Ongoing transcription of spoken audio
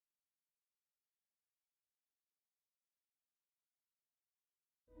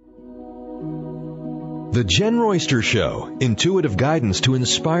The Jen Royster Show, intuitive guidance to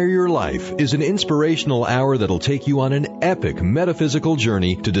inspire your life, is an inspirational hour that'll take you on an epic metaphysical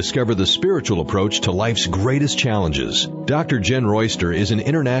journey to discover the spiritual approach to life's greatest challenges. Dr. Jen Royster is an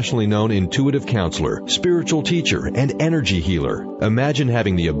internationally known intuitive counselor, spiritual teacher, and energy healer. Imagine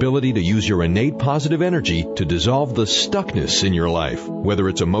having the ability to use your innate positive energy to dissolve the stuckness in your life, whether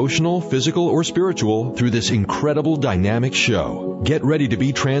it's emotional, physical, or spiritual, through this incredible dynamic show. Get ready to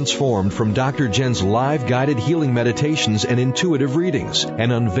be transformed from Dr. Jen's live guided healing meditations and intuitive readings,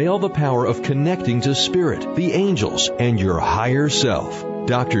 and unveil the power of connecting to spirit, the angels, and your higher self.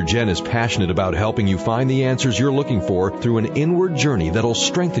 Dr. Jen is passionate about helping you find the answers you're looking for through an inward journey that'll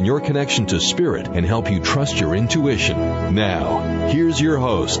strengthen your connection to spirit and help you trust your intuition. Now, here's your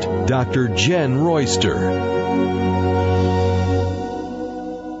host, Dr. Jen Royster.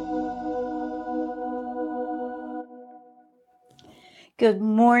 Good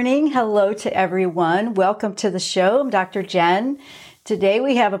morning. Hello to everyone. Welcome to the show. I'm Dr. Jen. Today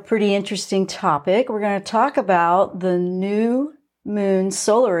we have a pretty interesting topic. We're going to talk about the new moon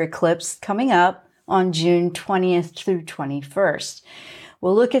solar eclipse coming up on June 20th through 21st.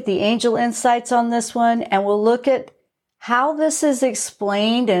 We'll look at the angel insights on this one, and we'll look at how this is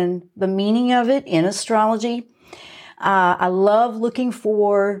explained and the meaning of it in astrology. I love looking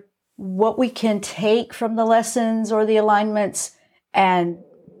for what we can take from the lessons or the alignments and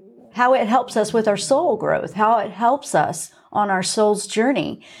how it helps us with our soul growth, how it helps us on our soul's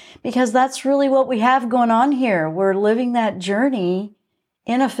journey, because that's really what we have going on here. We're living that journey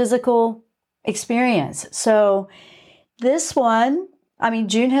in a physical experience. So this one,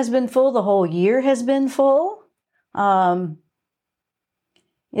 June has been full. The whole year has been full.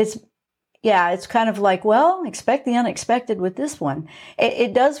 It's kind of like, well, expect the unexpected with this one.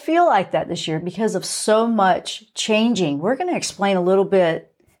 It does feel like that this year because of so much changing. We're going to explain a little bit.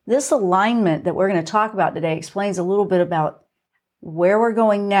 This alignment that we're going to talk about today explains a little bit about where we're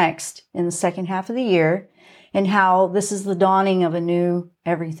going next in the second half of the year and how this is the dawning of a new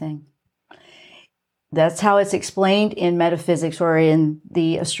everything. That's how it's explained in metaphysics or in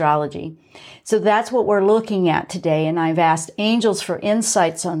the astrology. So that's what we're looking at today. And I've asked angels for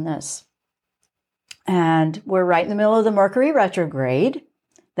insights on this. And we're right in the middle of the Mercury retrograde.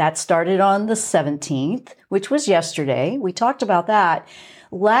 That started on the 17th, which was yesterday. We talked about that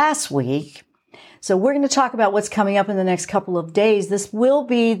last week. So we're going to talk about what's coming up in the next couple of days. This will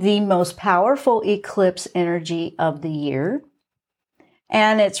be the most powerful eclipse energy of the year.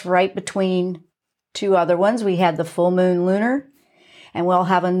 And it's right between two other ones. We had the full moon lunar, and we'll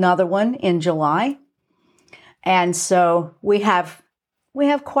have another one in July. And so we have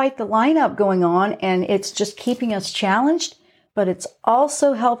quite the lineup going on, and it's just keeping us challenged, but it's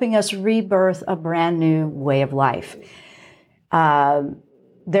also helping us rebirth a brand new way of life.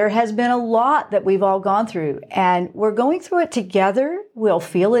 There has been a lot that we've all gone through, and we're going through it together. We'll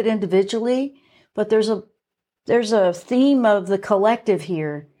feel it individually, but there's a theme of the collective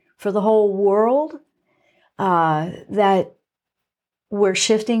here for the whole world, that we're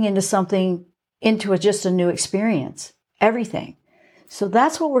shifting into just a new experience, everything. So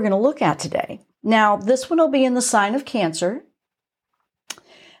that's what we're going to look at today. Now, this one will be in the sign of Cancer.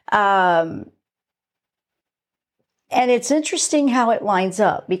 And it's interesting how it lines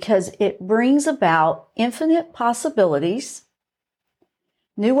up because it brings about infinite possibilities,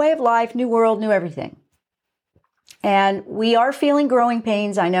 new way of life, new world, new everything. And we are feeling growing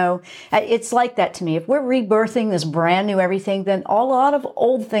pains. I know it's like that to me. If we're rebirthing this brand new everything, then a lot of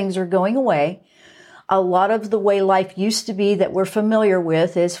old things are going away. A lot of the way life used to be that we're familiar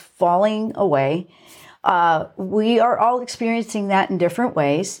with is falling away. We are all experiencing that in different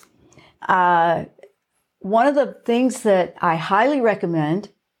ways. One of the things that I highly recommend,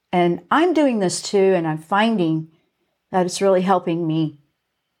 and I'm doing this too, and I'm finding that it's really helping me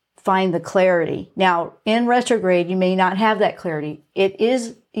find the clarity. Now, in retrograde, you may not have that clarity. It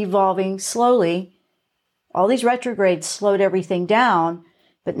is evolving slowly. All these retrogrades slowed everything down,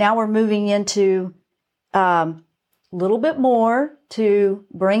 but now we're moving into little bit more to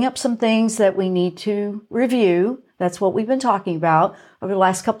bring up some things that we need to review. That's what we've been talking about over the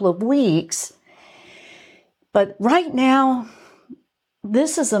last couple of weeks. But right now,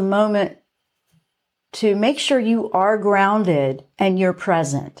 this is a moment to make sure you are grounded and you're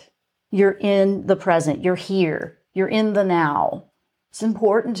present. You're in the present. You're here. You're in the now. It's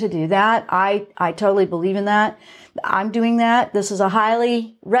important to do that. I totally believe in that. I'm doing that. This is a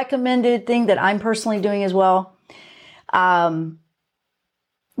highly recommended thing that I'm personally doing as well. You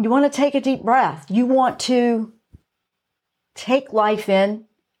want to take a deep breath. You want to take life in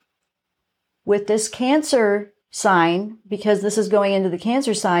with this Cancer sign, because this is going into the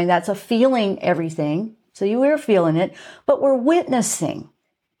Cancer sign. That's a feeling everything. So you are feeling it, but we're witnessing.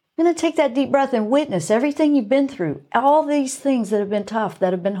 I'm going to take that deep breath and witness everything you've been through, all these things that have been tough,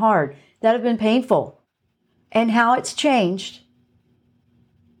 that have been hard, that have been painful, and how it's changed.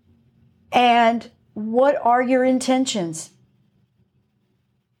 And what are your intentions?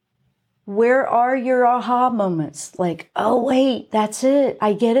 Where are your aha moments? Like, oh, wait, that's it.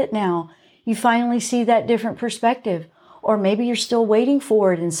 I get it now. You finally see that different perspective. Or maybe you're still waiting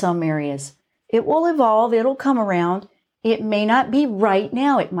for it in some areas. It will evolve. It'll come around. It may not be right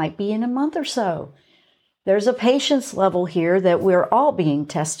now. It might be in a month or so. There's a patience level here that we're all being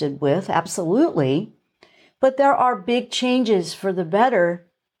tested with, absolutely. But there are big changes for the better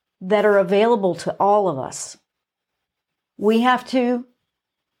that are available to all of us. We have to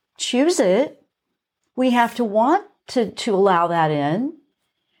choose it. We have to want to allow that in.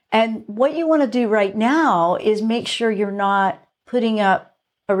 And what you want to do right now is make sure you're not putting up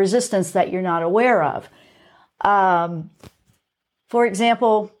a resistance that you're not aware of. For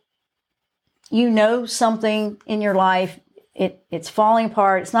example, you know something in your life, it's falling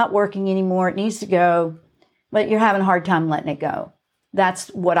apart, it's not working anymore, it needs to go, but you're having a hard time letting it go. That's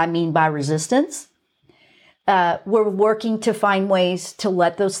what I mean by resistance. We're working to find ways to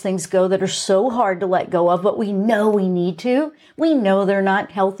let those things go that are so hard to let go of, but we know we need to. We know they're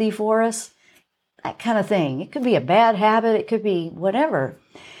not healthy for us. That kind of thing. It could be a bad habit. It could be whatever.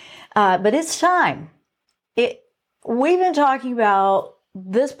 But it's time. We've been talking about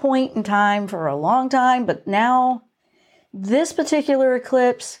this point in time for a long time, but now this particular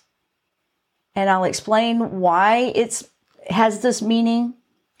eclipse, and I'll explain why it has this meaning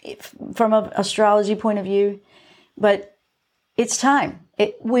from an astrology point of view, but it's time.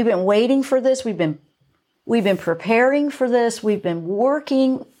 We've been waiting for this. We've been preparing for this. We've been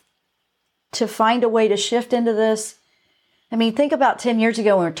working to find a way to shift into this. I mean, think about 10 years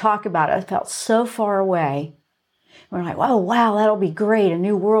ago when we were talking about it. It felt so far away. We're like, oh, wow, that'll be great. A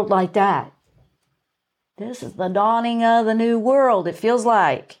new world like that. This is the dawning of the new world, it feels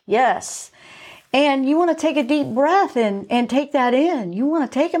like. Yes. And you want to take a deep breath and take that in. You want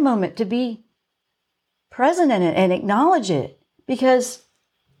to take a moment to be present in it and acknowledge it, because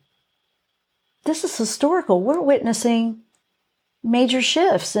this is historical. We're witnessing major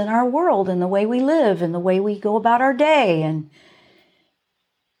shifts in our world and the way we live and the way we go about our day and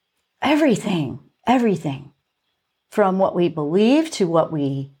everything from what we believe to what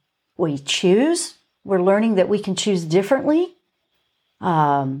we choose. We're learning that we can choose differently.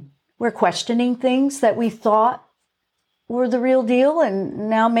 We're questioning things that we thought were the real deal and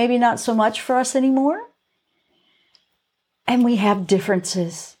now maybe not so much for us anymore. And we have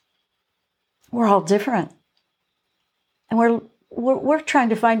differences. We're all different. And we're trying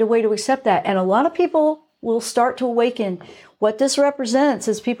to find a way to accept that. And a lot of people will start to awaken. What this represents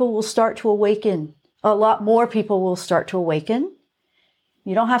is people will start to awaken. A lot more people will start to awaken.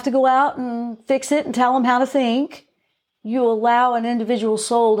 You don't have to go out and fix it and tell them how to think. You allow an individual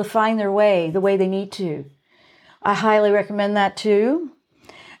soul to find their way the way they need to. I highly recommend that too.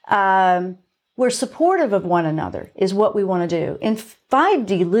 We're supportive of one another is what we want to do. In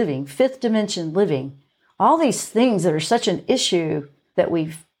 5D living, fifth dimension living, all these things that are such an issue that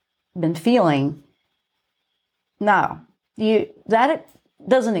we've been feeling, no, that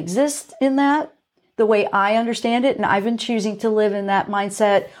doesn't exist in that the way I understand it. And I've been choosing to live in that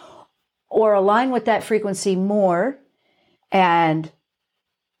mindset or align with that frequency more. And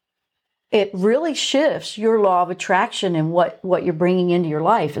it really shifts your law of attraction and what you're bringing into your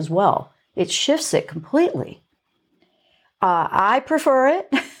life as well. It shifts it completely. I prefer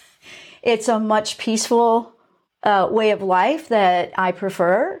it. It's a much peaceful way of life that I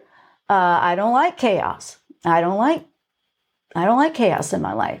prefer. I don't like chaos. I don't like chaos in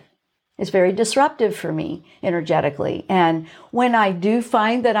my life. It's very disruptive for me energetically. And when I do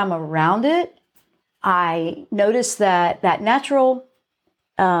find that I'm around it, I notice that natural,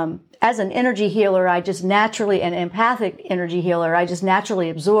 as an energy healer, I just naturally, an empathic energy healer, I just naturally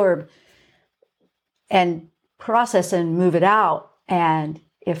absorb and process and move it out. And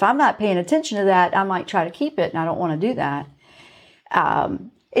if I'm not paying attention to that, I might try to keep it, and I don't want to do that.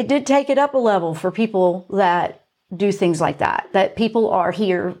 It did take it up a level for people that do things like that people are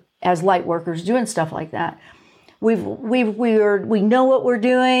here as light workers doing stuff like that. We know what we're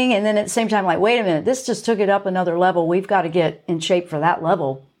doing, and then at the same time, like, wait a minute, this just took it up another level. We've got to get in shape for that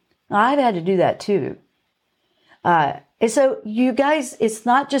level. I've had to do that too. And so you guys, it's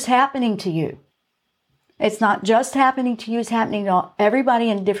not just happening to you. It's not just happening to you. It's happening to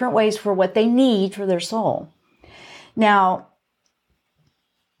everybody in different ways for what they need for their soul. Now,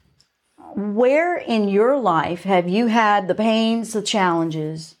 where in your life have you had the pains, the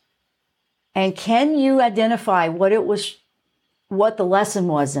challenges, And can you identify what the lesson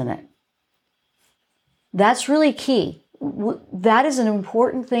was in it? That's really key. That is an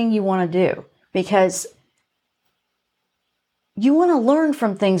important thing you want to do, because you want to learn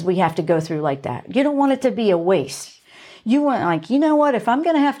from things we have to go through like that. You don't want it to be a waste. You want, like, you know what, if I'm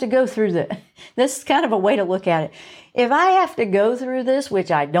going to have to go through this is kind of a way to look at it. If I have to go through this, which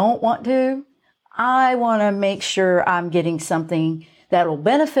I don't want to, I want to make sure I'm getting something that will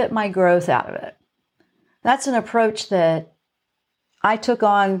benefit my growth out of it. That's an approach that I took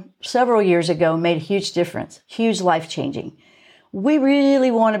on several years ago, made a huge difference, huge life changing. We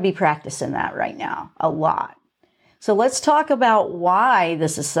really want to be practicing that right now, a lot. So let's talk about why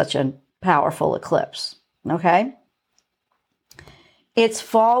this is such a powerful eclipse, okay? It's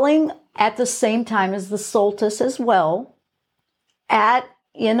falling at the same time as the solstice as well,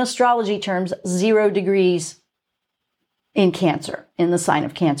 in astrology terms, 0 degrees in Cancer, in the sign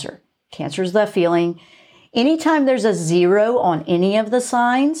of Cancer. Cancer is the feeling. Anytime there's a 0 on any of the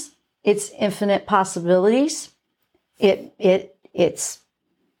signs, it's infinite possibilities. It's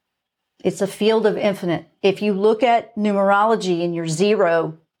a field of infinite. If you look at numerology and you're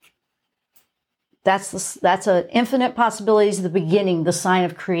 0, that's an infinite possibilities, the beginning, the sign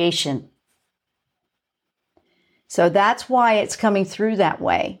of creation. So that's why it's coming through that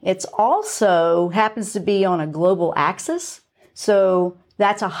way. It's also happens to be on a global axis. So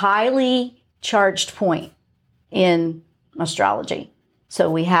that's a highly charged point in astrology.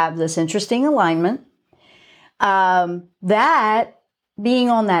 So we have this interesting alignment. That being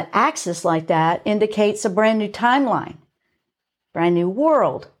on that axis like that indicates a brand new timeline, brand new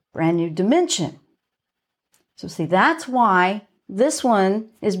world, brand new dimension. So see, that's why this one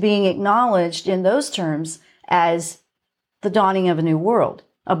is being acknowledged in those terms as the dawning of a new world,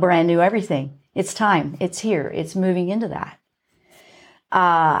 a brand new everything. It's time. It's here. It's moving into that.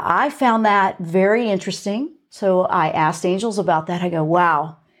 I found that very interesting. So I asked angels about that. I go,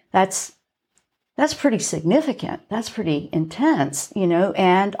 wow, that's pretty significant. That's pretty intense,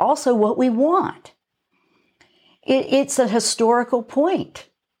 and also what we want. It's a historical point.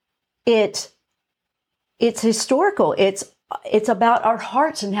 It's historical. It's about our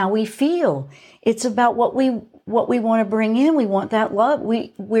hearts and how we feel. It's about what we want to bring in. We want that love.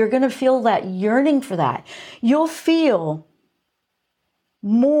 We're going to feel that yearning for that. You'll feel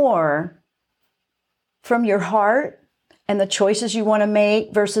more from your heart and the choices you want to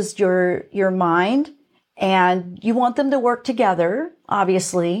make versus your mind. And you want them to work together,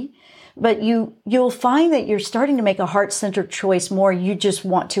 obviously. But you'll find that you're starting to make a heart-centered choice more. You just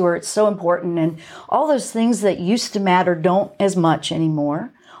want to, or it's so important. And all those things that used to matter don't as much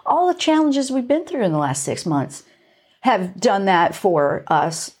anymore. All the challenges we've been through in the last 6 months have done that for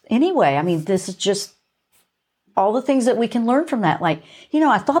us anyway. I mean, this is just all the things that we can learn from that. Like,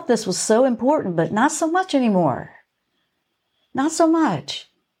 I thought this was so important, but not so much anymore. Not so much.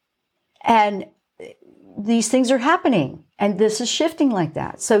 And these things are happening. And this is shifting like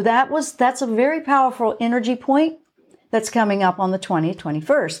that. So that's a very powerful energy point that's coming up on the 20th,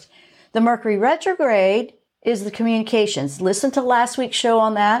 21st. The Mercury retrograde is the communications. Listen to last week's show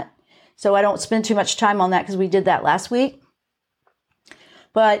on that. So I don't spend too much time on that because we did that last week.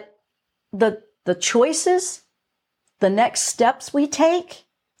 But the choices, the next steps we take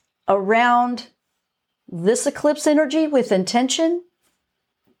around this eclipse energy with intention,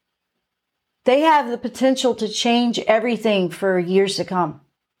 they have the potential to change everything for years to come.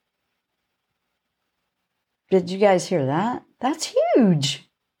 Did you guys hear that? That's huge.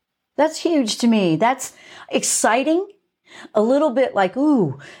 That's huge to me. That's exciting. A little bit like,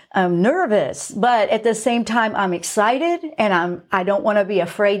 ooh, I'm nervous, but at the same time, I'm excited and I don't want to be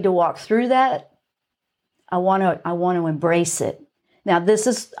afraid to walk through that. I want to embrace it. Now,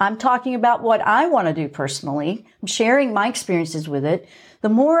 I'm talking about what I want to do personally. I'm sharing my experiences with it. The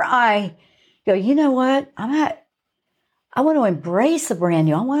more I go, you know what? I want to embrace the brand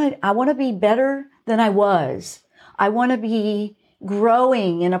new. I want to be better than I was. I want to be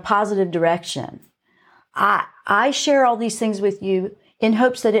growing in a positive direction. I share all these things with you in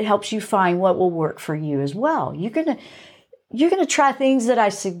hopes that it helps you find what will work for you as well. You're going to try things that I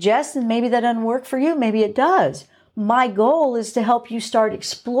suggest, and maybe that doesn't work for you. Maybe it does. My goal is to help you start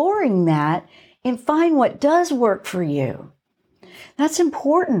exploring that and find what does work for you. That's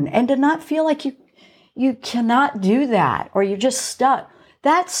important. And to not feel like you cannot do that or you're just stuck.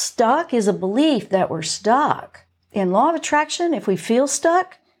 That stuck is a belief that we're stuck. In law of attraction, if we feel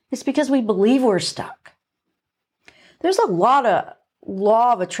stuck, it's because we believe we're stuck. There's a lot of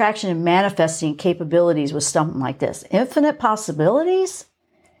law of attraction and manifesting capabilities with something like this. Infinite possibilities.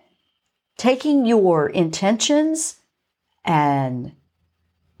 Taking your intentions and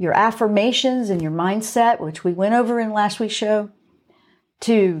your affirmations and your mindset, which we went over in last week's show,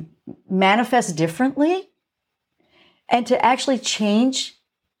 to manifest differently and to actually change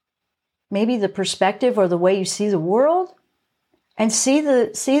maybe the perspective or the way you see the world and see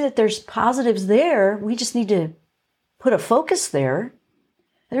that there's positives there. We just need to put a focus there.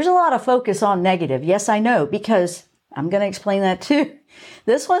 There's a lot of focus on negative. Yes, I know, because I'm going to explain that too.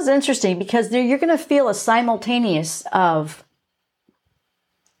 This one's interesting because you're going to feel a simultaneous of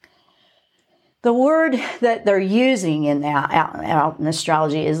the word that they're using out in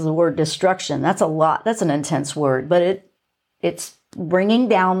astrology is the word destruction. That's a lot. That's an intense word, but it's bringing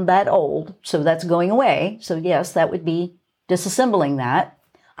down that old. So that's going away. So yes, that would be disassembling that.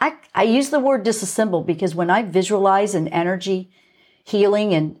 I use the word disassemble because when I visualize an energy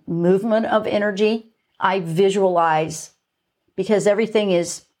healing and movement of energy, I visualize, because everything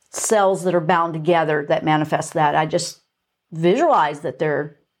is cells that are bound together that manifest that. I just visualize that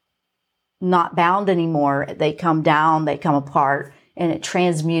they're not bound anymore. They come down, they come apart, and it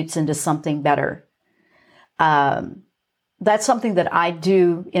transmutes into something better. That's something that I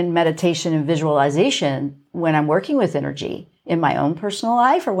do in meditation and visualization when I'm working with energy in my own personal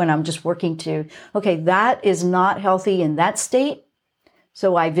life, or when I'm just working to, okay, that is not healthy in that state.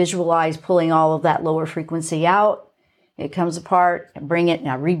 So I visualize pulling all of that lower frequency out. It comes apart, and bring it, and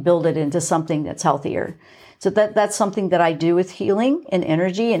I rebuild it into something that's healthier. So that's something that I do with healing and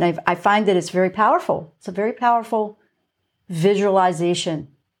energy. And I find that it's very powerful. It's a very powerful visualization.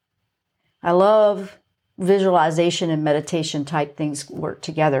 I love visualization and meditation type things work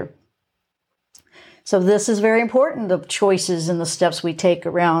together. So this is very important, the choices and the steps we take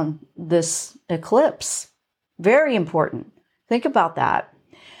around this eclipse. Very important. Think about that.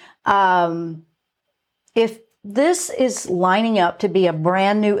 If this is lining up to be a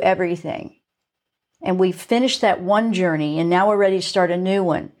brand new everything, and we've finished that one journey and now we're ready to start a new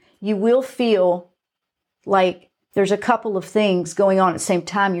one, you will feel like there's a couple of things going on at the same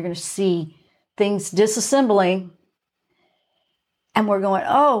time. You're going to see things disassembling, and we're going,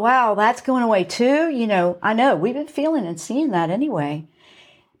 oh, wow, that's going away too. I know we've been feeling and seeing that anyway,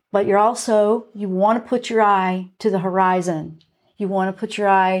 but you want to put your eye to the horizon. You want to put your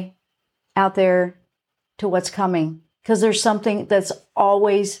eye out there to what's coming, because there's something that's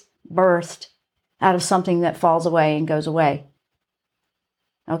always birthed out of something that falls away and goes away.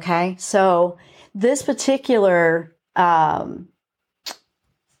 Okay, so this particular,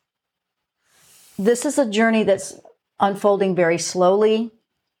 this is a journey that's unfolding very slowly.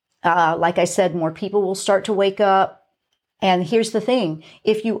 Like I said, more people will start to wake up. And here's the thing.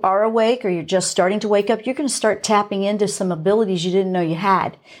 If you are awake or you're just starting to wake up, you're going to start tapping into some abilities you didn't know you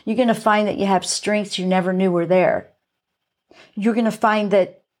had. You're going to find that you have strengths you never knew were there. You're going to find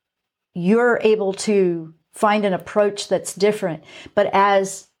that you're able to find an approach that's different. But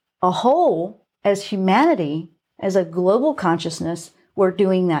as a whole, as humanity, as a global consciousness, we're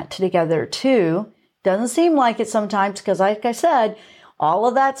doing that together too. Doesn't seem like it sometimes because, like I said, all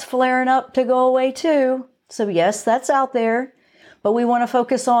of that's flaring up to go away too. So yes, that's out there. But we want to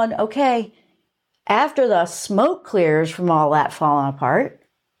focus on, okay, after the smoke clears from all that falling apart,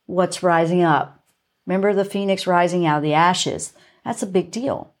 what's rising up? Remember the phoenix rising out of the ashes. That's a big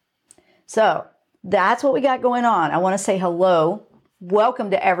deal. So that's what we got going on. I want to say hello.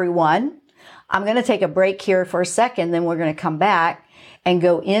 Welcome to everyone. I'm going to take a break here for a second. Then we're going to come back and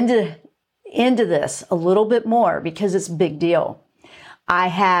go into this a little bit more because it's a big deal. I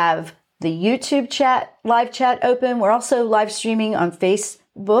have the YouTube live chat open. We're also live streaming on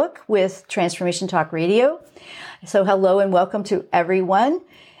Facebook with Transformation Talk Radio. So hello and welcome to everyone.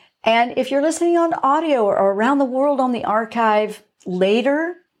 And if you're listening on audio or around the world on the archive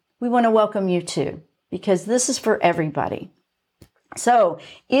later, we want to welcome you too, because this is for everybody. So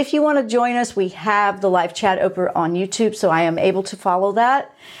if you want to join us, we have the live chat open on YouTube, so I am able to follow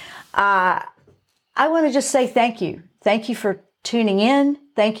that. I want to just say thank you. Thank you for tuning in.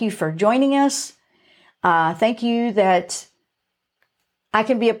 Thank you for joining us. Thank you that I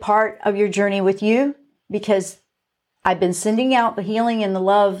can be a part of your journey with you, because I've been sending out the healing and the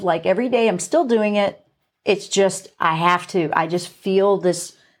love like every day. I'm still doing it. It's just, I have to. I just feel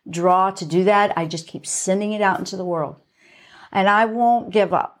this draw to do that. I just keep sending it out into the world. And I won't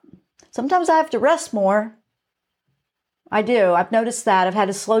give up. Sometimes I have to rest more. I do. I've noticed that. I've had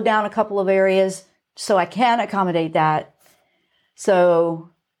to slow down a couple of areas so I can accommodate that.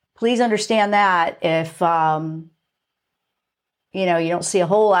 So please understand that if, you don't see a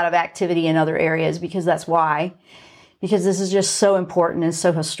whole lot of activity in other areas, because that's why. Because this is just so important and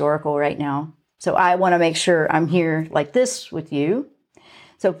so historical right now. So I want to make sure I'm here like this with you.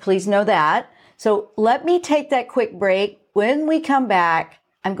 So please know that. So let me take that quick break. When we come back,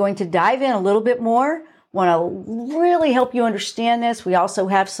 I'm going to dive in a little bit more. Want to really help you understand this. We also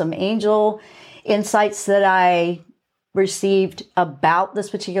have some angel insights that I received about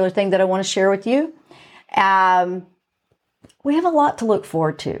this particular thing that I want to share with you. We have a lot to look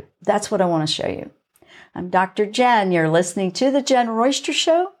forward to. That's what I want to show you. I'm Dr. Jen. You're listening to The Jen Royster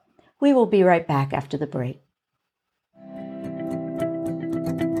Show. We will be right back after the break.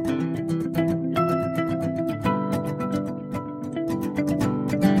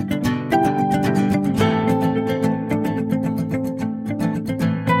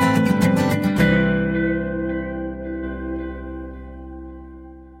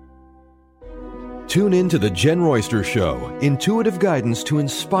 Tune in to The Jen Royster Show, intuitive guidance to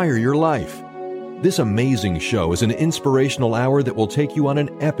inspire your life. This amazing show is an inspirational hour that will take you on an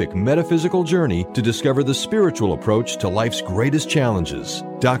epic metaphysical journey to discover the spiritual approach to life's greatest challenges.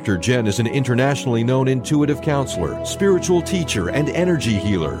 Dr. Jen is an internationally known intuitive counselor, spiritual teacher, and energy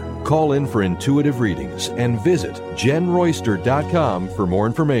healer. Call in for intuitive readings and visit jenroyster.com for more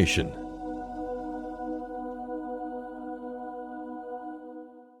information.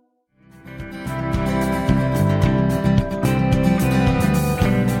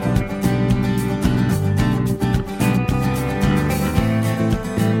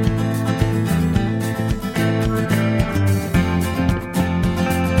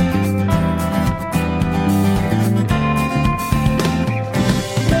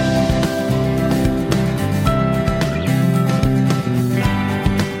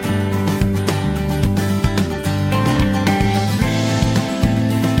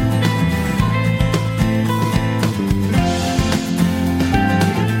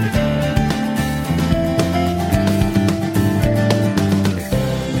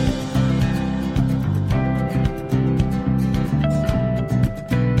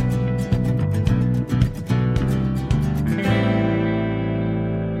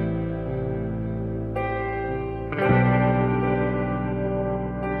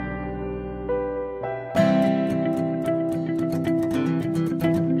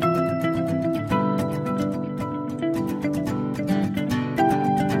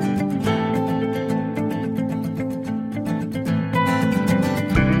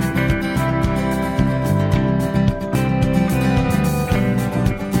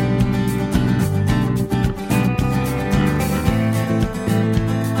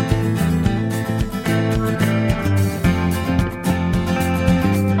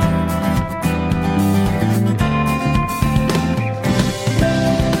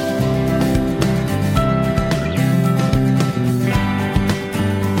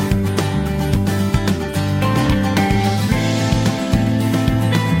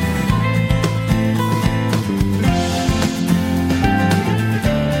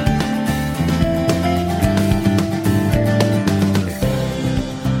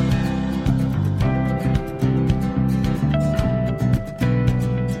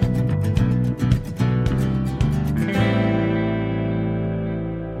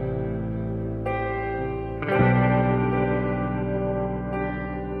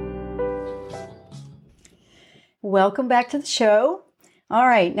 Welcome back to the show. All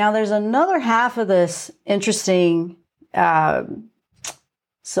right, now there's another half of this interesting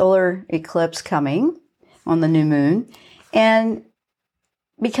solar eclipse coming on the new moon. And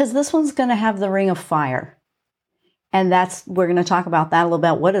because this one's going to have the ring of fire. And we're going to talk about that a little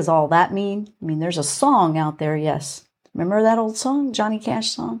bit. What does all that mean? I mean, there's a song out there, yes. Remember that old song, Johnny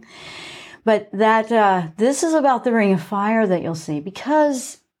Cash song? But this is about the ring of fire that you'll see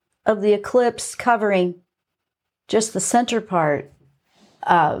because of the eclipse covering just the center part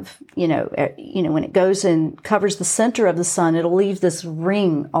of, when it goes and covers the center of the sun, it'll leave this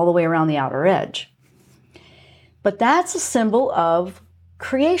ring all the way around the outer edge. But that's a symbol of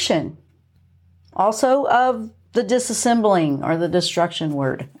creation. Also of the disassembling or the destruction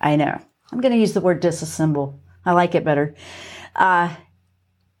word. I know. I'm going to use the word disassemble. I like it better.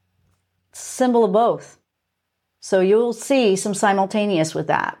 Symbol of both. So you'll see some simultaneous with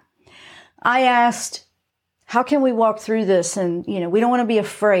that. I asked, how can we walk through this? And, we don't want to be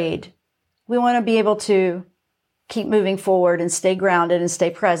afraid. We want to be able to keep moving forward and stay grounded and stay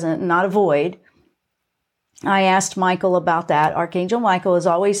present and not avoid. I asked Michael about that. Archangel Michael is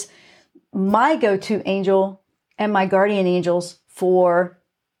always my go-to angel and my guardian angels for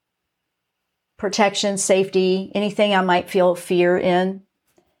protection, safety, anything I might feel fear in.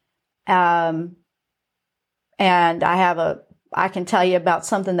 And I can tell you about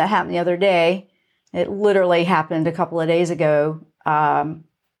something that happened the other day. It literally happened a couple of days ago.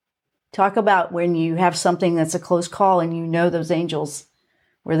 Talk about when you have something that's a close call and those angels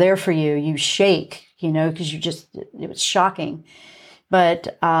were there for you. You shake, because it was shocking.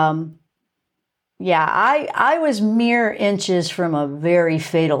 But yeah, I was mere inches from a very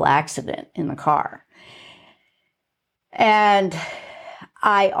fatal accident in the car. And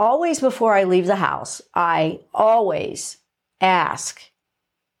I always, before I leave the house, I always ask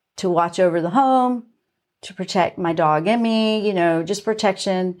to watch over the home, to protect my dog and me, you know, just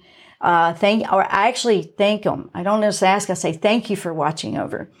protection. I actually thank them. I don't just ask, I say, thank you for watching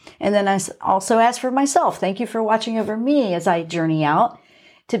over. And then I also ask for myself, thank you for watching over me as I journey out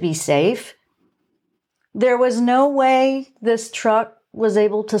to be safe. There was no way this truck was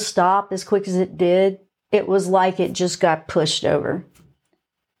able to stop as quick as it did. It was like it just got pushed over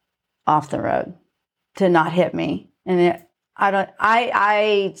off the road to not hit me. And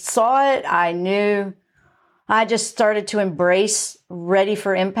I saw it. I knew. I just started to embrace, ready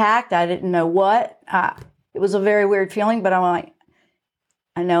for impact. I didn't know what. It was a very weird feeling, but I'm like,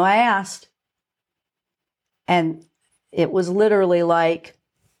 I know I asked. And it was literally like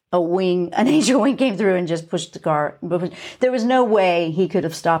an angel wing came through and just pushed the car. There was no way he could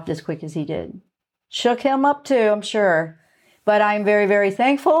have stopped as quick as he did. Shook him up too, I'm sure. But I'm very, very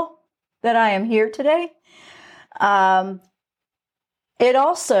thankful that I am here today. It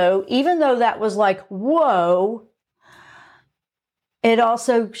also, even though that was like, whoa, it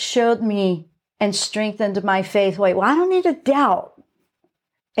also showed me and strengthened my faith. Wait, well, I don't need to doubt.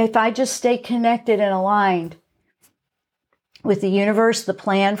 If I just stay connected and aligned with the universe, the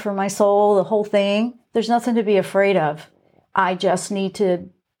plan for my soul, the whole thing, there's nothing to be afraid of. I just need to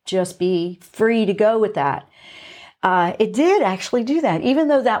just be free to go with that. It did actually do that. Even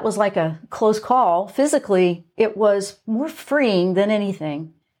though that was like a close call, physically, it was more freeing than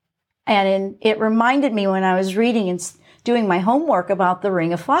anything. And it reminded me when I was reading and doing my homework about the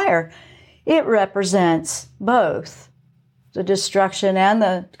Ring of Fire, it represents both the destruction and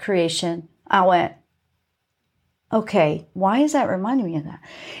the creation. I went, okay, why is that reminding me of that?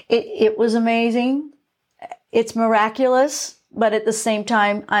 It was amazing. It's miraculous. But at the same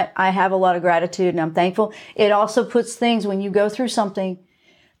time, I have a lot of gratitude and I'm thankful. It also puts things, when you go through something,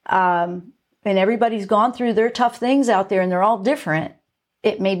 and everybody's gone through their tough things out there and they're all different.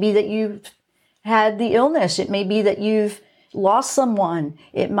 It may be that you've had the illness. It may be that you've lost someone.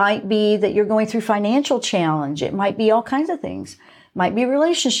 It might be that you're going through financial challenge. It might be all kinds of things. It might be a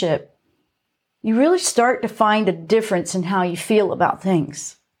relationship. You really start to find a difference in how you feel about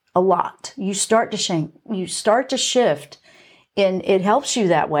things. A lot. You start to shift. And it helps you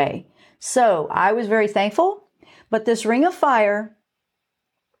that way. So I was very thankful. But this Ring of Fire,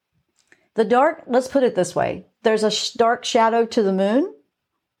 let's put it this way. There's a dark shadow to the moon.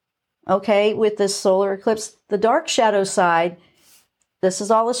 Okay, with this solar eclipse. The dark shadow side, this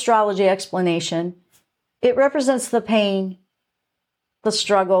is all astrology explanation. It represents the pain, the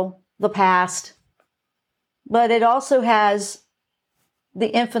struggle, the past. But it also has the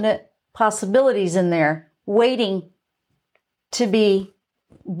infinite possibilities in there waiting to be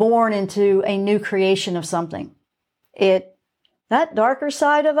born into a new creation of something. That darker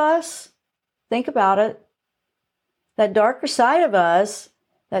side of us, think about it. That darker side of us,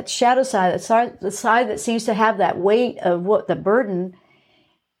 that shadow side, the side that seems to have that weight of the burden,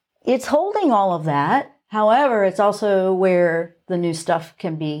 it's holding all of that. However, it's also where the new stuff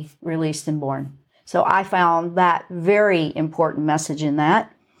can be released and born. So I found that very important message in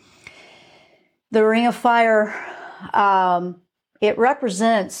that. The Ring of Fire, it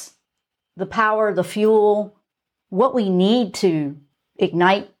represents the power, the fuel, what we need to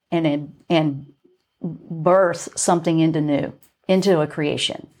ignite and birth something into a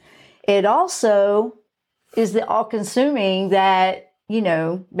creation. It also is the all-consuming that,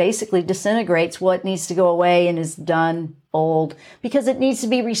 basically disintegrates what needs to go away and is done old because it needs to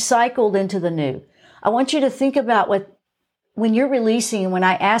be recycled into the new. I want you to think about when you're releasing, when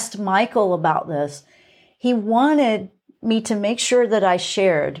I asked Michael about this, he wanted me to make sure that I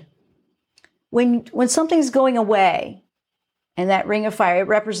shared when something's going away, and that Ring of Fire, it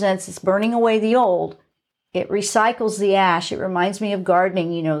represents it's burning away the old. It recycles the ash. It reminds me of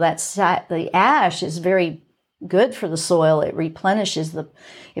gardening. The ash is very good for the soil. It replenishes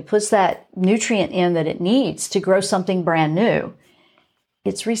it puts that nutrient in that it needs to grow something brand new.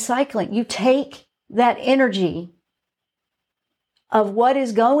 It's recycling. You take that energy of what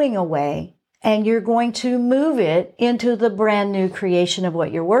is going away and you're going to move it into the brand new creation of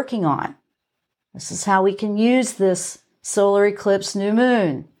what you're working on. This is how we can use this solar eclipse new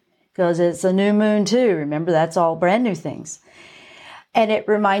moon, because it's a new moon too. Remember, that's all brand new things. And it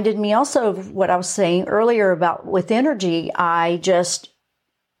reminded me also of what I was saying earlier about with energy. I just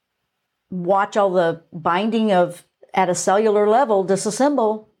watch all the binding at a cellular level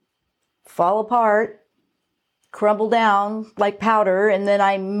disassemble, fall apart. crumble down like powder, and then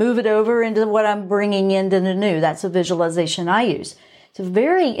I move it over into what I'm bringing into the new. That's a visualization I use. It's a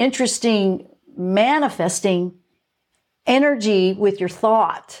very interesting manifesting energy with your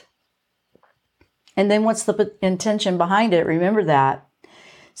thought. And then what's the intention behind it? Remember that.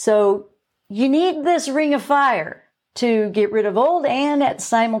 So you need this ring of fire to get rid of old and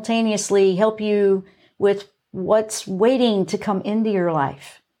simultaneously help you with what's waiting to come into your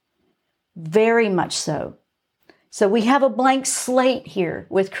life. Very much so. So we have a blank slate here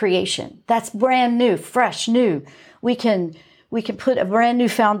with creation. That's brand new, fresh, new. We can put a brand new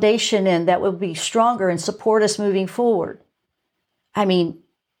foundation in that will be stronger and support us moving forward. I mean,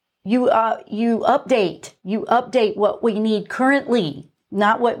 you update what we need currently,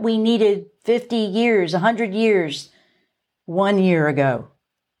 not what we needed 50 years, 100 years, 1 year ago.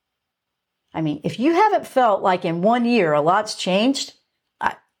 I mean, if you haven't felt like in 1 year a lot's changed,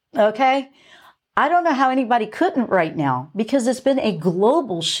 okay, I don't know how anybody couldn't right now, because it's been a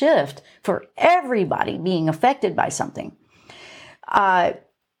global shift for everybody being affected by something.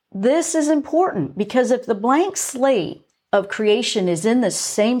 This is important because if the blank slate of creation is in the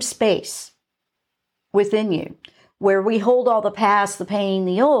same space within you, where we hold all the past, the pain,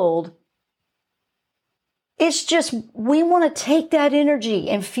 the old, it's just, we want to take that energy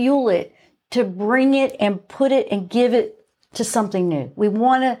and fuel it to bring it and put it and give it to something new. We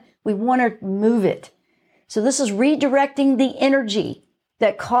want to move it. So this is redirecting the energy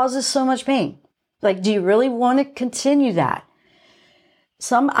that causes so much pain. Like, do you really want to continue that?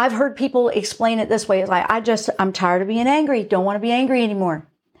 I've heard people explain it this way. It's like, I'm tired of being angry. Don't want to be angry anymore.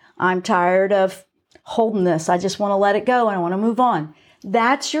 I'm tired of holding this. I just want to let it go and I want to move on.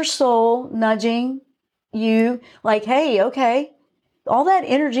 That's your soul nudging you like, hey, okay, all that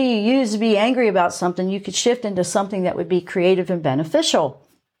energy you use to be angry about something, you could shift into something that would be creative and beneficial.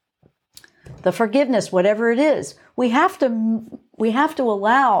 The forgiveness, whatever it is, we have to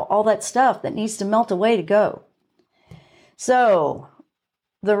allow all that stuff that needs to melt away to go. So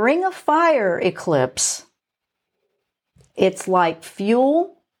the Ring of Fire eclipse, it's like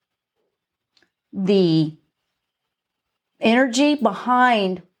fuel. The energy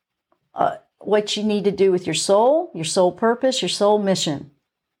behind what you need to do with your soul purpose, your soul mission.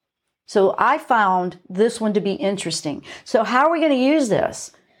 So I found this one to be interesting. So how are we going to use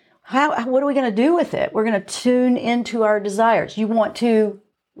this? What are we going to do with it? We're going to tune into our desires. You want to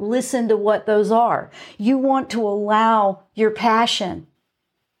listen to what those are. You want to allow your passion.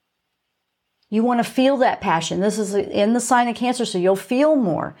 You want to feel that passion. This is in the sign of Cancer, so you'll feel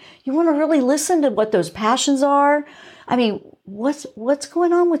more. You want to really listen to what those passions are. I mean, what's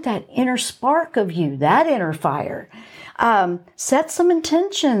going on with that inner spark of you, that inner fire? Set some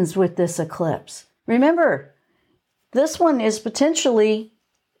intentions with this eclipse. Remember, this one is potentially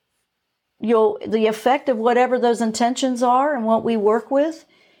the effect of whatever those intentions are and what we work with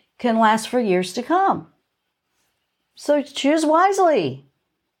can last for years to come. So choose wisely.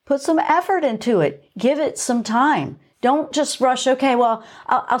 Put some effort into it. Give it some time. Don't just rush, okay, well,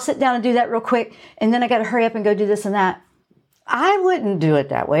 I'll sit down and do that real quick, and then I got to hurry up and go do this and that. I wouldn't do it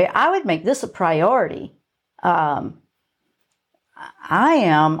that way. I would make this a priority. This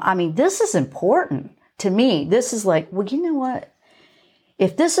is important to me. This is like, well, you know what?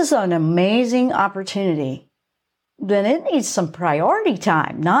 If this is an amazing opportunity, then it needs some priority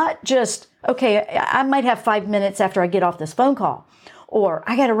time, not just, okay, I might have 5 minutes after I get off this phone call, or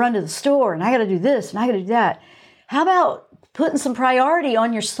I got to run to the store and I got to do this and I got to do that. How about putting some priority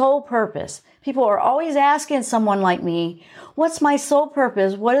on your soul purpose? People are always asking someone like me, what's my soul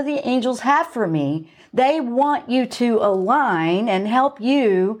purpose? What do the angels have for me? They want you to align and help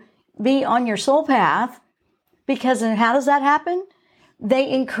you be on your soul path, because and how does that happen? They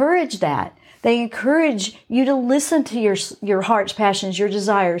encourage that. They encourage you to listen to your heart's passions, your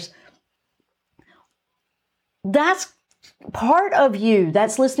desires. That's part of you.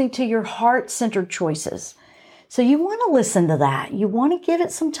 That's listening to your heart-centered choices. So you want to listen to that. You want to give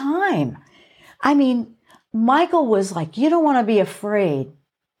it some time. I mean, Michael was like, you don't want to be afraid.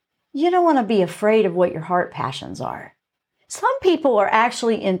 You don't want to be afraid of what your heart passions are. Some people are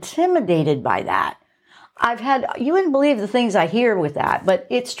actually intimidated by that. You wouldn't believe the things I hear with that, but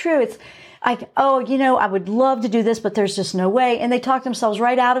it's true. It's like, oh, I would love to do this, but there's just no way. And they talk themselves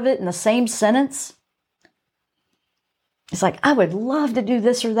right out of it in the same sentence. It's like, I would love to do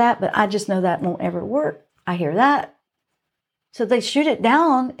this or that, but I just know that won't ever work. I hear that. So they shoot it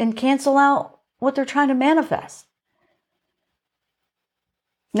down and cancel out what they're trying to manifest.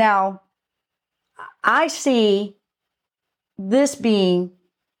 Now, I see this being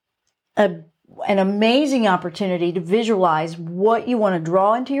an amazing opportunity to visualize what you want to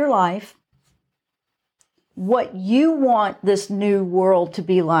draw into your life, what you want this new world to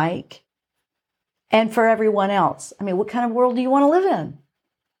be like, and for everyone else. I mean, what kind of world do you want to live in?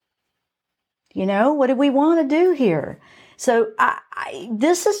 You know, what do we want to do here? So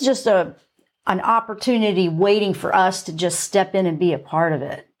this is just an opportunity waiting for us to just step in and be a part of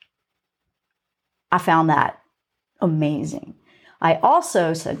it. I found that amazing. I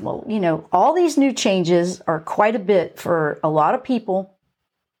also said, well, you know, all these new changes are quite a bit for a lot of people,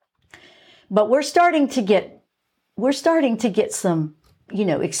 but we're starting to get some, you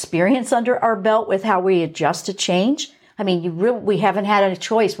know, experience under our belt with how we adjust to change. I mean, we haven't had a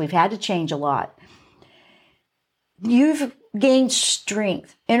choice. We've had to change a lot. You've gained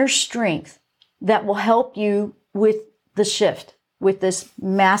strength, inner strength, that will help you with the shift, with this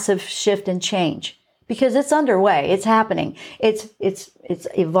massive shift and change, because it's underway. It's happening. It's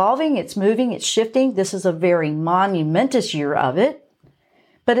evolving. It's moving. It's shifting. This is a very monumentous year of it.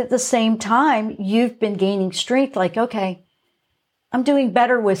 But at the same time, you've been gaining strength. Like, okay, I'm doing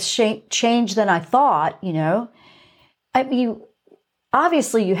better with change than I thought, you know. I mean,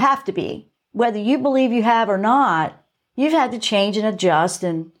 obviously you have to be. Whether you believe you have or not, you've had to change and adjust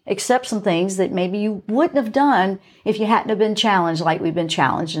and accept some things that maybe you wouldn't have done if you hadn't have been challenged like we've been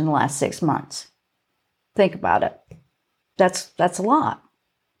challenged in the last 6 months. Think about it. That's a lot.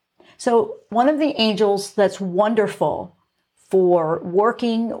 So one of the angels that's wonderful for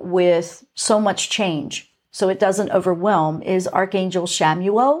working with so much change so it doesn't overwhelm is Archangel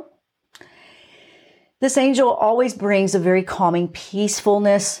Chamuel. This angel always brings a very calming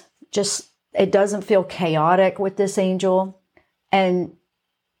peacefulness. Just, it doesn't feel chaotic with this angel. And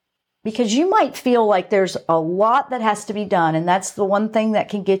because you might feel like there's a lot that has to be done, and that's the one thing that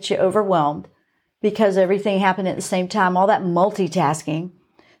can get you overwhelmed because everything happened at the same time, all that multitasking.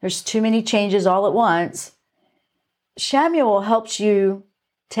 There's too many changes all at once. Chamuel helps you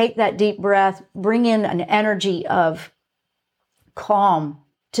take that deep breath, bring in an energy of calm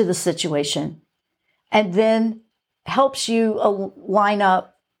to the situation, and then helps you line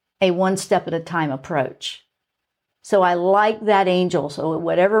up a one step at a time approach. So I like that angel. So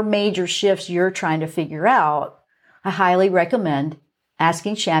whatever major shifts you're trying to figure out, I highly recommend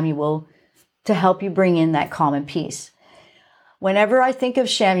asking Chamuel to help you bring in that calm and peace. Whenever I think of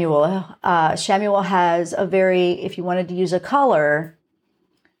Chamuel, Chamuel has a very, if you wanted to use a color,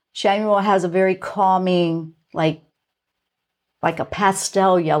 Chamuel has a very calming, like a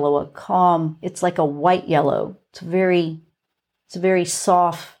pastel yellow, a calm, it's like a white yellow. It's a very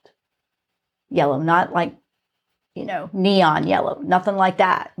soft yellow, not like, you know, neon yellow, nothing like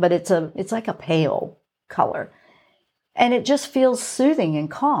that, but it's like a pale color. And it just feels soothing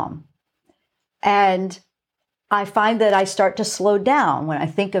and calm. And I find that I start to slow down when I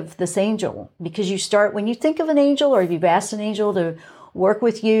think of this angel, because when you think of an angel, or if you've asked an angel to work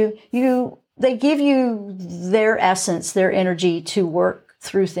with you, they give you their essence, their energy to work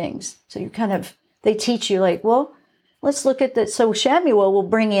through things. So they teach you like, well, let's look at this. So Chamuel will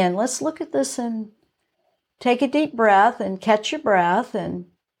bring in, let's look at this and take a deep breath and catch your breath and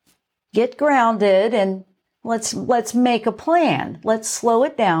get grounded, and let's make a plan. Let's slow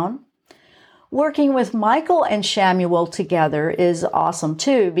it down. Working with Michael and Chamuel together is awesome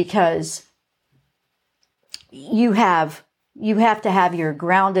too, because you have to have your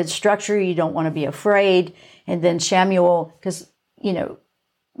grounded structure. You don't want to be afraid. And then Chamuel, because, you know,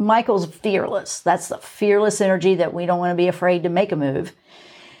 Michael's fearless. That's the fearless energy that we don't want to be afraid to make a move.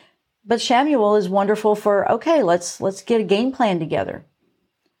 But Chamuel is wonderful for, okay, let's get a game plan together.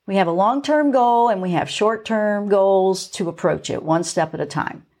 We have a long-term goal and we have short-term goals to approach it one step at a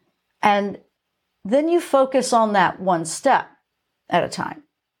time. And then you focus on that one step at a time.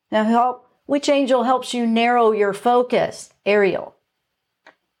 Now, which angel helps you narrow your focus? Ariel.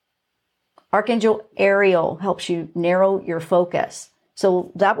 Archangel Ariel helps you narrow your focus.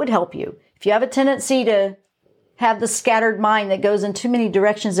 So that would help you. If you have a tendency to have the scattered mind that goes in too many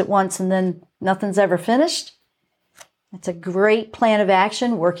directions at once and then nothing's ever finished, it's a great plan of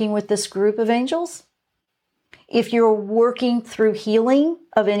action working with this group of angels. If you're working through healing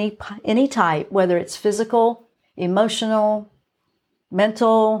of any type, whether it's physical, emotional,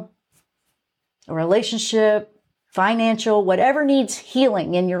 mental, a relationship, financial, whatever needs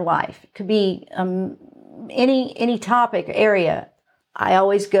healing in your life, it could be any topic, area, I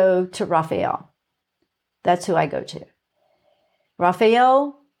always go to Raphael. That's who I go to.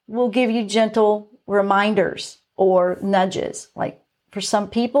 Raphael will give you gentle reminders or nudges. Like for some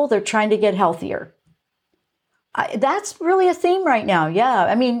people, they're trying to get healthier. That's really a theme right now. Yeah.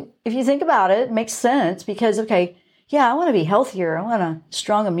 I mean, if you think about it, it makes sense because, okay, yeah, I want to be healthier. I want a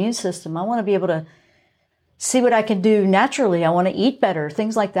strong immune system. I want to be able to see what I can do naturally. I want to eat better,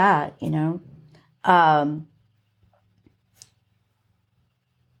 things like that, you know.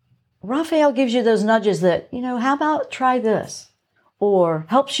 Raphael gives you those nudges that, how about try this? Or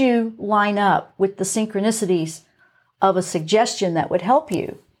helps you line up with the synchronicities of a suggestion that would help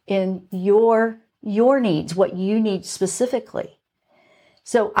you in your needs, what you need specifically.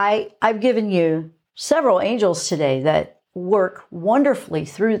 So I've given you several angels today that work wonderfully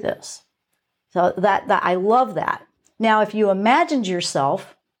through this. So that I love that. Now, if you imagined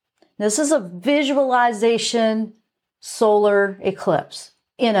yourself, this is a visualization solar eclipse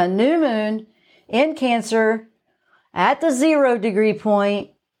in a new moon in Cancer at the 0 degree point,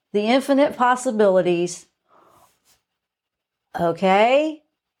 the infinite possibilities. Okay.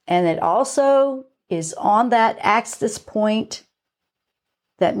 And it also is on that axis point.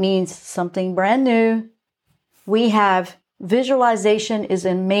 That means something brand new. We have visualization is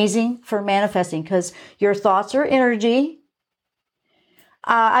amazing for manifesting because your thoughts are energy.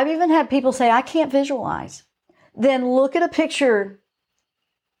 I've even had people say, I can't visualize. Then look at a picture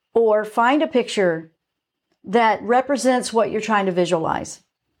or find a picture that represents what you're trying to visualize.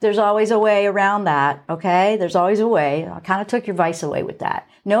 There's always a way around that, okay? There's always a way. I kind of took your vice away with that.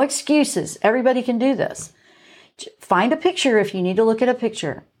 No excuses. Everybody can do this. Find a picture if you need to look at a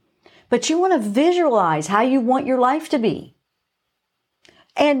picture. But you want to visualize how you want your life to be.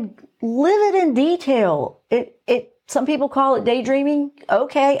 And live it in detail. Some people call it daydreaming.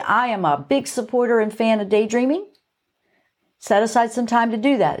 Okay, I am a big supporter and fan of daydreaming. Set aside some time to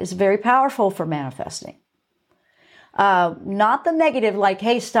do that. It's very powerful for manifesting. Not the negative, like,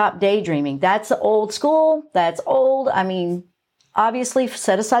 hey, stop daydreaming. That's old school. That's old. I mean, obviously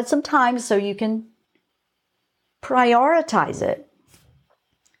set aside some time so you can prioritize it.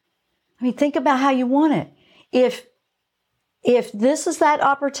 I mean, think about how you want it. If this is that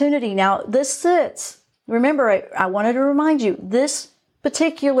opportunity, now this sits, remember, I wanted to remind you, this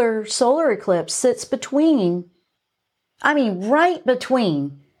particular solar eclipse sits right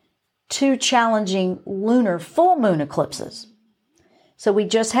between two challenging lunar full moon eclipses. So we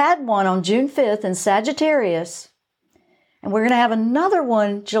just had one on June 5th in Sagittarius, and we're going to have another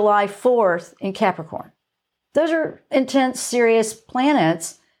one July 4th in Capricorn. Those are intense, serious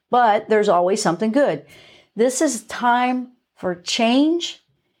planets, but there's always something good. This is time for change.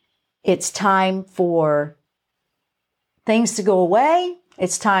 It's time for things to go away.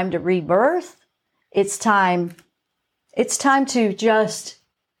 It's time to rebirth. It's time to just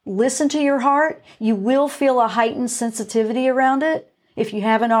listen to your heart. You will feel a heightened sensitivity around it. If you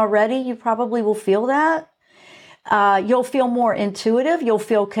haven't already, you probably will feel that. You'll feel more intuitive. You'll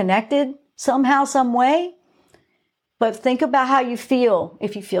feel connected somehow, some way. But think about how you feel.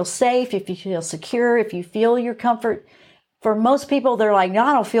 If you feel safe, if you feel secure, if you feel your comfort. For most people, they're like, no,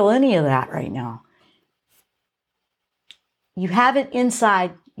 I don't feel any of that right now. You have it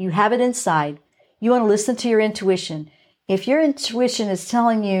inside. You have it inside. You want to listen to your intuition. If your intuition is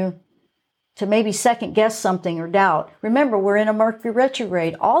telling you to maybe second guess something or doubt, remember, we're in a Mercury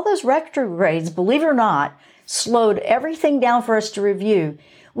retrograde. All those retrogrades, believe it or not, slowed everything down for us to review,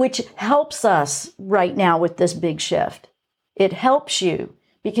 which helps us right now with this big shift. It helps you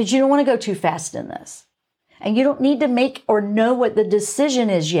because you don't want to go too fast in this. And you don't need to make or know what the decision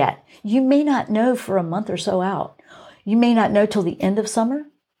is yet. You may not know for a month or so out. You may not know till the end of summer.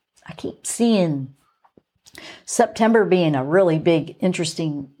 I keep seeing September being a really big,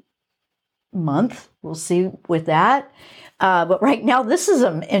 interesting month. We'll see with that. But right now, this is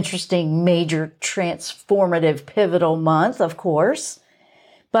an interesting, major, transformative, pivotal month, of course.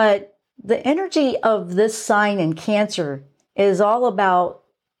 But the energy of this sign in Cancer is all about,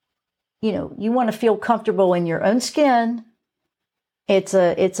 you want to feel comfortable in your own skin. It's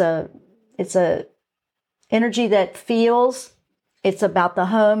a energy that feels. It's about the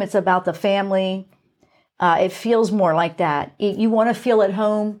home. It's about the family. It feels more like that. You want to feel at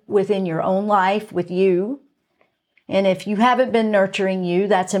home within your own life with you. And if you haven't been nurturing you,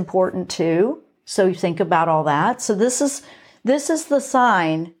 that's important too. So you think about all that. So this is the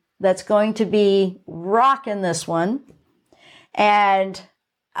sign that's going to be rocking this one. And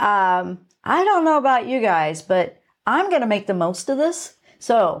I don't know about you guys, but I'm going to make the most of this.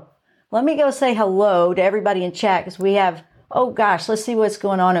 So let me go say hello to everybody in chat because we have, oh gosh, let's see what's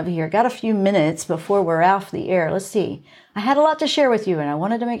going on over here. Got a few minutes before we're off the air. Let's see. I had a lot to share with you and I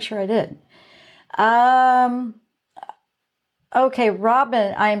wanted to make sure I did. Okay,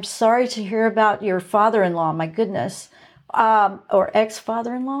 Robin, I am sorry to hear about your father-in-law. My goodness. Or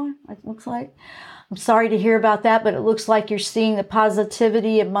ex-father-in-law, it looks like. I'm sorry to hear about that, but it looks like you're seeing the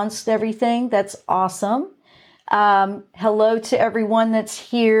positivity amongst everything. That's awesome. Hello to everyone that's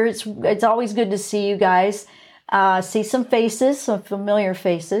here. It's always good to see you guys. See some faces, some familiar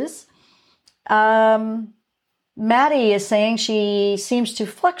faces. Maddie is saying she seems to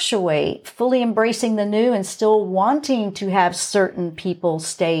fluctuate, fully embracing the new and still wanting to have certain people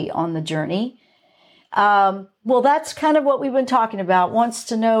stay on the journey. Well, that's kind of what we've been talking about. Wants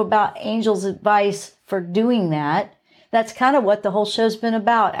to know about Angel's advice for doing that. That's kind of what the whole show's been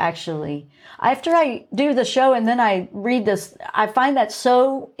about, actually. After I do the show and then I read this, I find that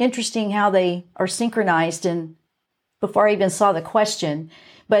so interesting how they are synchronized, and before I even saw the question.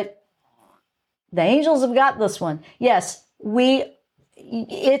 But the angels have got this one. Yes,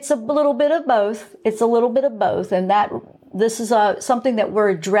 it's a little bit of both. It's a little bit of both. And this is something that we're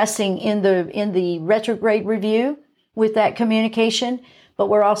addressing in the retrograde review with that communication, but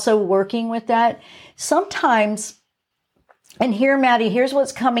we're also working with that. Sometimes, and here, Maddie, here's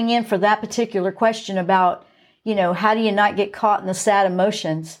what's coming in for that particular question about, how do you not get caught in the sad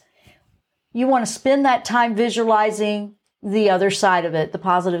emotions? You want to spend that time visualizing the other side of it, the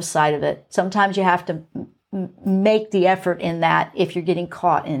positive side of it. Sometimes you have to make the effort in that if you're getting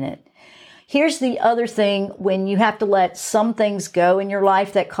caught in it. Here's the other thing when you have to let some things go in your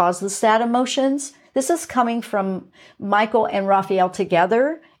life that cause the sad emotions. This is coming from Michael and Raphael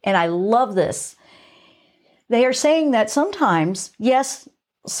together, and I love this. They are saying that sometimes, yes,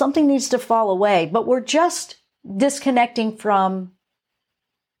 something needs to fall away, but we're just disconnecting from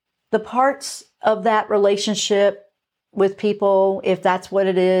the parts of that relationship with people, if that's what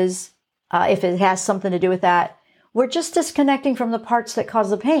it is, if it has something to do with that. We're just disconnecting from the parts that cause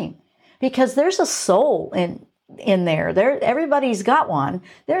the pain, because there's a soul in there. Everybody's got one.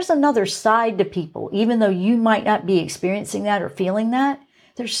 There's another side to people. Even though you might not be experiencing that or feeling that,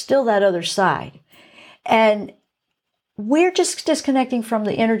 there's still that other side. And we're just disconnecting from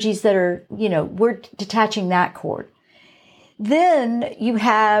the energies that are, we're detaching that cord. Then you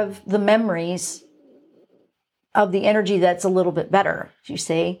have the memories of the energy that's a little bit better, you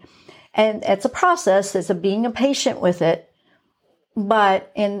see. And it's a process. It's being patient with it.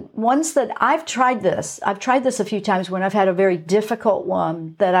 But in ones that I've tried this a few times when I've had a very difficult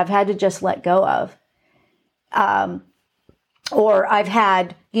one that I've had to just let go of. Or I've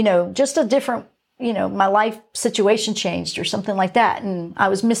had, just a different, my life situation changed or something like that. And I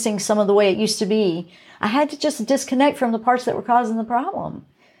was missing some of the way it used to be. I had to just disconnect from the parts that were causing the problem.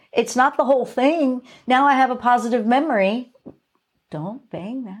 It's not the whole thing. Now I have a positive memory. Don't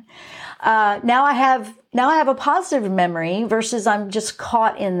bang that. Now I have a positive memory versus I'm just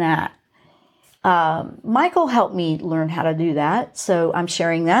caught in that. Michael helped me learn how to do that. So I'm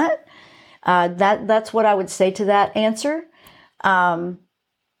sharing that. That's what I would say to that answer.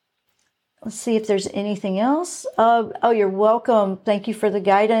 Let's see if there's anything else. Oh, you're welcome. Thank you for the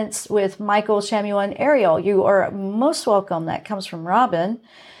guidance with Michael, Shamuel, and Ariel. You are most welcome. That comes from Robin.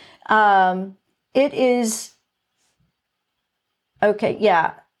 It is, okay,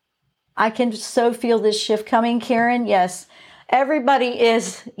 yeah. I can so feel this shift coming, Karen. Yes, everybody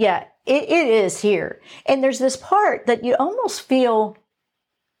is, it is here. And there's this part that you almost feel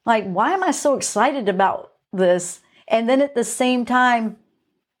like, why am I so excited about this? And then at the same time,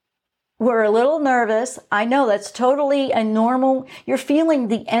 we're a little nervous. I know that's totally a normal, you're feeling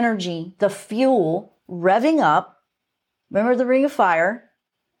the energy, the fuel revving up. Remember the ring of fire?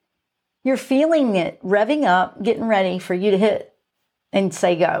 You're feeling it revving up, getting ready for you to hit and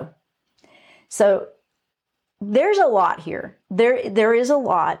say go. So there's a lot here. There is a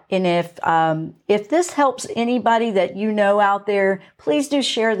lot. And if this helps anybody that out there, please do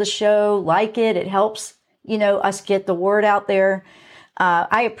share the show, like it. It helps, us get the word out there.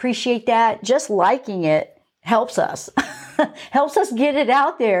 I appreciate that. Just liking it helps us, helps us get it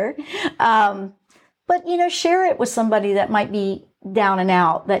out there. But, share it with somebody that might be down and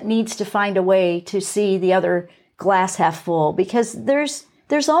out, that needs to find a way to see the other glass half full, because there's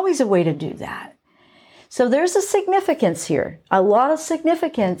always a way to do that. So there's a significance here, a lot of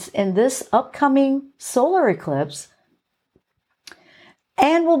significance in this upcoming solar eclipse.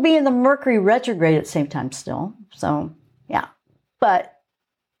 And we'll be in the Mercury retrograde at the same time still. So, yeah. But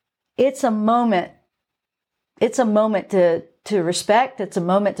it's a moment. It's a moment to respect. It's a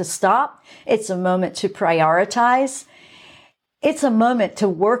moment to stop. It's a moment to prioritize. It's a moment to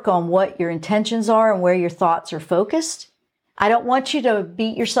work on what your intentions are and where your thoughts are focused. I don't want you to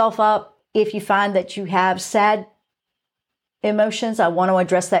beat yourself up if you find that you have sad emotions. I want to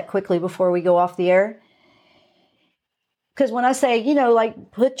address that quickly before we go off the air. Because when I say,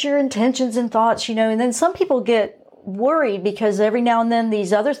 put your intentions and thoughts, and then some people get worried because every now and then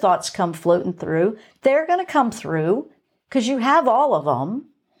these other thoughts come floating through. They're going to come through because you have all of them.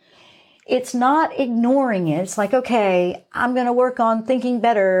 It's not ignoring it. It's like, okay, I'm going to work on thinking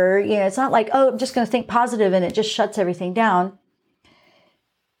better. It's not like, oh, I'm just going to think positive and it just shuts everything down.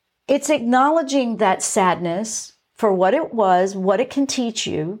 It's acknowledging that sadness for what it was, what it can teach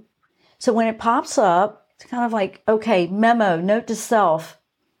you. So when it pops up, it's kind of like, okay, memo, note to self.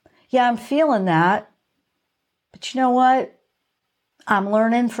 Yeah, I'm feeling that. But you know what? I'm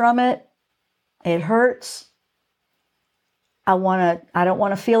learning from it. It hurts. I don't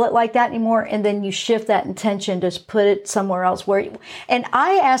want to feel it like that anymore. And then you shift that intention, just put it somewhere else and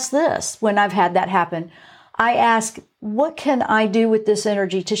I ask this when I've had that happen. I ask, what can I do with this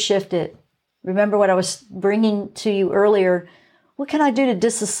energy to shift it? Remember what I was bringing to you earlier. What can I do to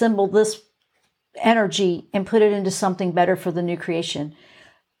disassemble this energy and put it into something better for the new creation?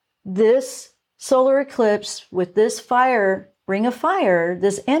 This solar eclipse with this fire, ring of fire,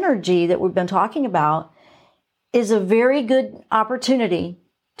 this energy that we've been talking about is a very good opportunity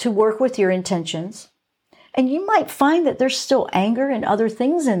to work with your intentions. And you might find that there's still anger and other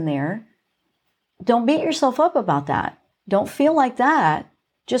things in there. Don't beat yourself up about that. Don't feel like that.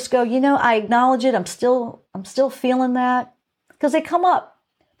 Just go, I acknowledge it. I'm still feeling that. Because they come up.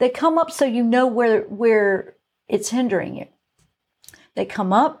 They come up so you know where it's hindering you. They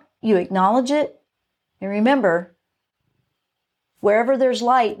come up, you acknowledge it. And remember, wherever there's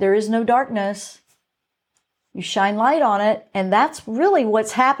light, there is no darkness. You shine light on it, and that's really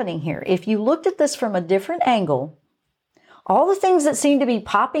what's happening here. If you looked at this from a different angle, all the things that seem to be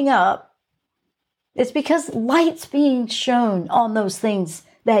popping up, it's because light's being shown on those things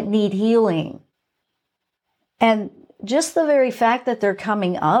that need healing. And just the very fact that they're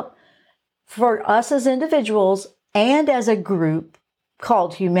coming up for us as individuals and as a group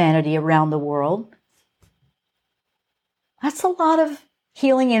called humanity around the world, that's a lot of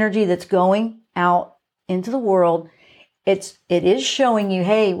healing energy that's going out into the world. It is showing you,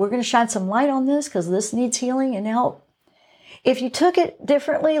 hey, we're going to shine some light on this because this needs healing and help. If you took it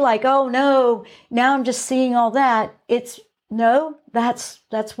differently, like, oh no, now I'm just seeing all that. That's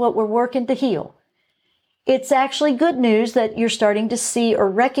what we're working to heal. It's actually good news that you're starting to see or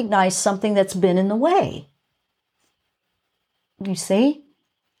recognize something that's been in the way. You see?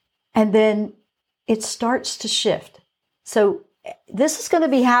 And then it starts to shift. So this is going to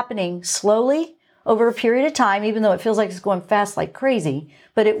be happening slowly over a period of time, even though it feels like it's going fast like crazy,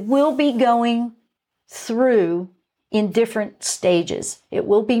 but it will be going through in different stages. It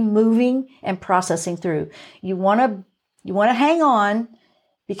will be moving and processing through. You want to hang on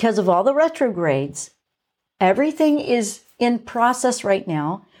because of all the retrogrades. Everything is in process right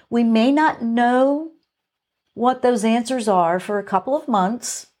now. We may not know what those answers are for a couple of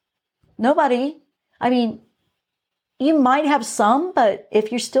months. Nobody. I mean, you might have some, but if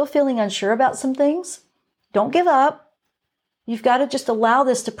you're still feeling unsure about some things, don't give up. You've got to just allow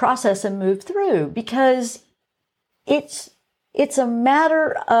this to process and move through, because it's a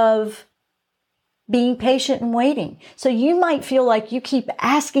matter of being patient and waiting. So you might feel like you keep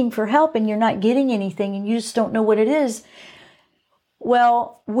asking for help and you're not getting anything and you just don't know what it is.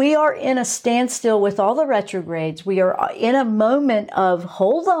 Well, we are in a standstill with all the retrogrades. We are in a moment of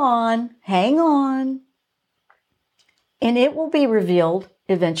hold on, hang on, and it will be revealed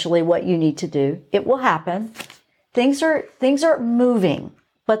eventually what you need to do. It will happen. Things are moving,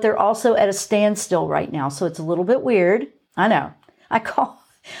 but they're also at a standstill right now. So it's a little bit weird. I know. I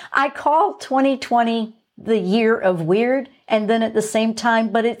call 2020 the year of weird, and then at the same time,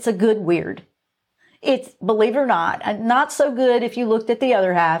 but it's a good weird. It's, believe it or not so good if you looked at the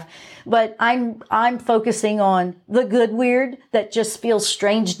other half, but I'm focusing on the good weird that just feels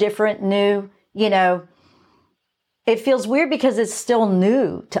strange, different, new, It feels weird because it's still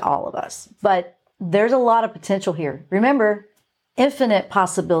new to all of us, but there's a lot of potential here. Remember, infinite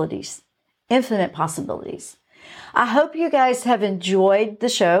possibilities, infinite possibilities. I hope you guys have enjoyed the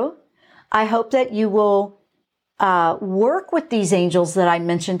show. I hope that you will work with these angels that I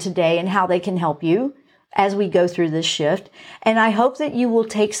mentioned today and how they can help you as we go through this shift. And I hope that you will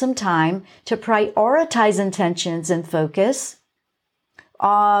take some time to prioritize intentions and focus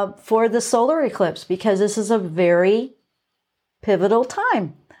for the solar eclipse, because this is a very pivotal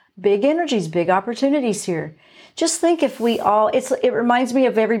time. Big energies, big opportunities here. Just think if we all, it reminds me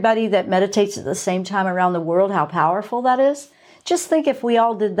of everybody that meditates at the same time around the world, how powerful that is. Just think if we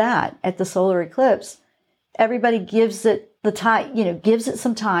all did that at the solar eclipse. Everybody gives it the time, gives it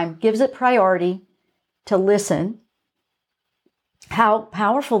some time, gives it priority to listen. How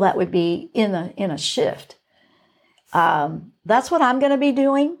powerful that would be in a shift. That's what I'm going to be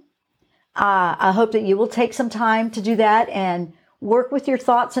doing. I hope that you will take some time to do that and work with your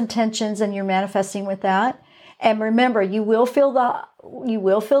thoughts, intentions, and your manifesting with that. And remember, you will feel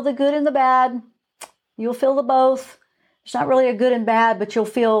the good and the bad. You'll feel the both. It's not really a good and bad, but you'll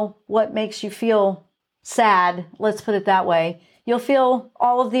feel what makes you feel sad. Let's put it that way. you'll feel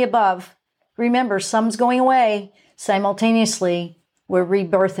all of the above. Remember, some's going away. Simultaneously, we're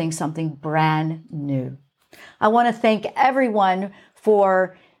rebirthing something brand new. I want to thank everyone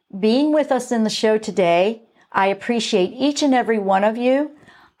for being with us in the show today. I appreciate each and every one of you.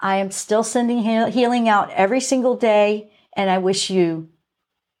 I am still sending healing out every single day, and I wish you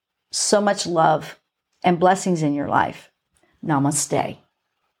so much love and blessings in your life. Namaste.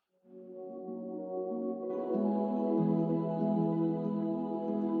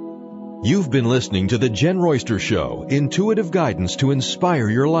 You've been listening to The Jen Royster Show, intuitive guidance to inspire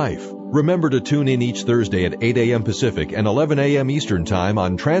your life. Remember to tune in each Thursday at 8 a.m. Pacific and 11 a.m. Eastern Time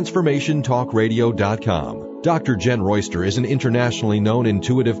on TransformationTalkRadio.com. Dr. Jen Royster is an internationally known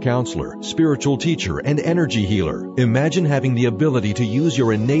intuitive counselor, spiritual teacher, and energy healer. Imagine having the ability to use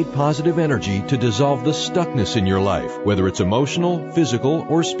your innate positive energy to dissolve the stuckness in your life, whether it's emotional, physical,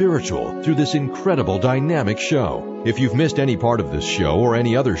 or spiritual, through this incredible dynamic show. If you've missed any part of this show or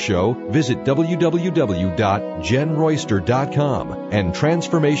any other show, visit www.jenroyster.com and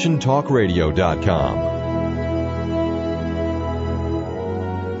TransformationTalkRadio.com.